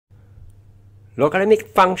logarithmic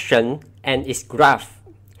function and its graph.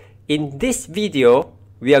 In this video,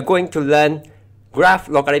 we are going to learn graph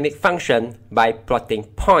logarithmic function by plotting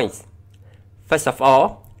points. First of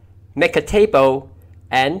all, make a table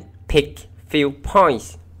and pick few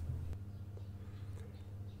points.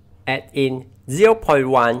 Add in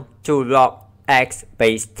 0.1 to log x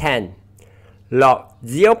base 10. Log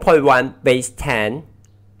 0.1 base 10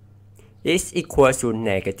 is equal to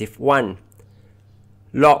 -1.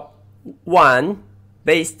 Log 1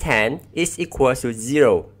 base 10 is equal to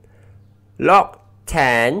 0. Log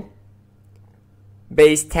 10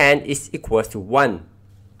 base 10 is equal to 1.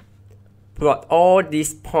 Plot all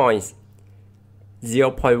these points: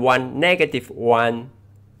 0.1, -1,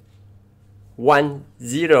 1,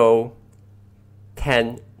 0,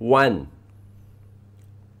 10, 1.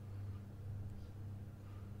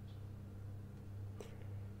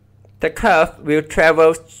 The curve will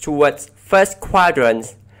travel towards first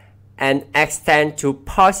quadrant and extend to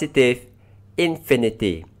positive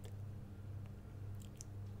infinity.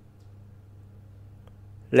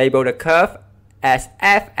 Label the curve as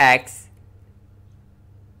fx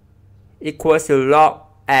equals to log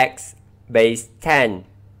x base 10.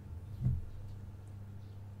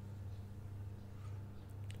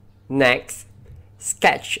 Next,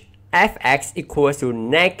 sketch fx equals to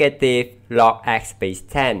negative log x base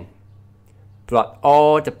 10. Plot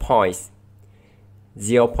all the points: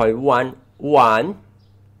 0.1, 1,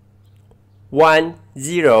 1,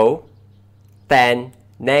 0, 10,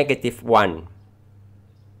 -1.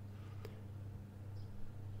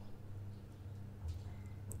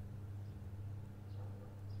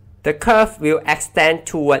 The curve will extend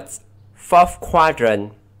towards fourth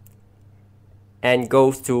quadrant and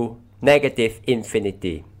goes to negative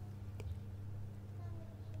infinity.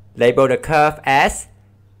 Label the curve as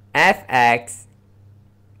fx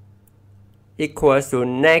equals to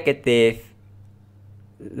negative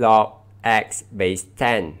log x base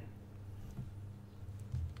 10.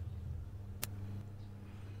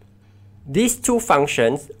 These two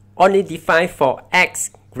functions only define for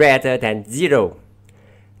x greater than 0.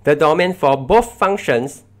 The domain for both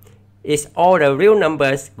functions is all the real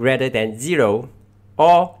numbers greater than 0,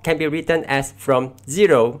 or can be written as from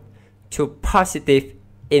 0 to positive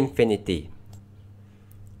infinity.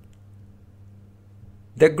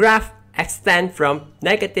 The graph extends from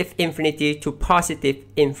negative infinity to positive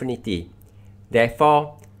infinity.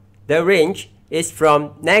 Therefore, the range is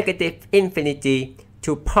from negative infinity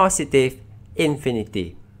to positive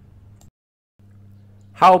infinity.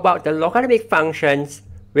 How about the logarithmic functions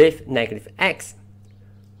with negative x?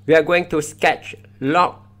 We are going to sketch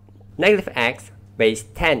log negative x base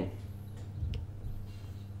 10.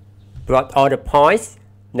 Plot all the points: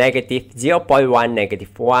 negative 0.1,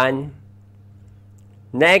 -1,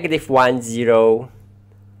 -1, 0,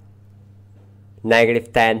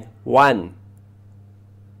 -10, 1.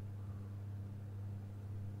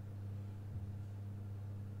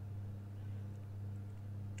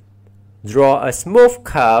 Draw a smooth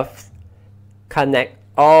curve, connect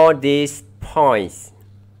all these points.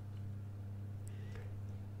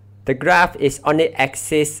 The graph is only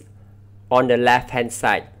axis on the left hand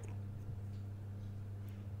side.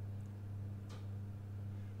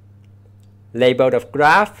 Label the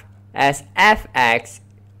graph as fx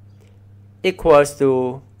equals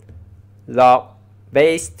to log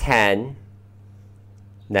base 10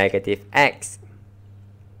 -x.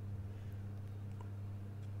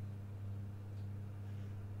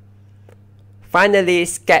 Finally,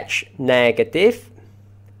 sketch negative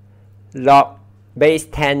log base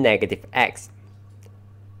 10 -x.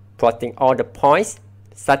 Plotting all the points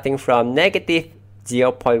starting from negative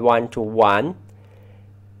 0.1 to 1,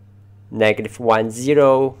 -1,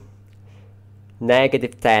 0,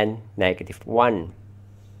 -10, -1.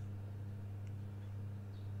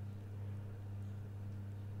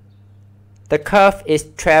 The curve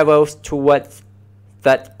travels towards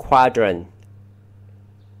third quadrant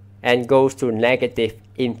and goes to negative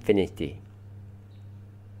infinity.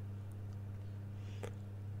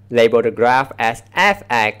 Label the graph as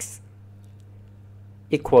fx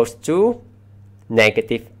equals to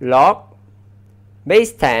negative log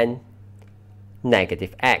base 10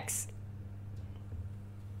 -x.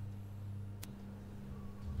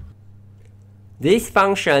 These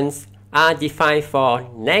functions are defined for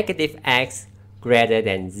negative x greater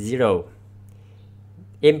than 0,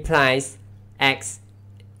 implies x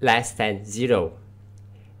less than 0.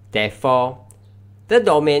 Therefore, the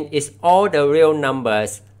domain is all the real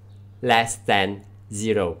numbers less than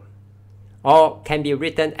 0, or can be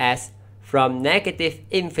written as from negative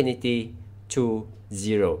infinity to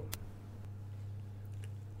 0.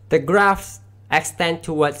 The graphs extend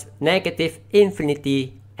towards negative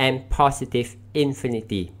infinity and positive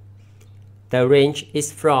infinity. The range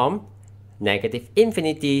is from negative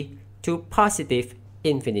infinity to positive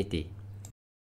infinity.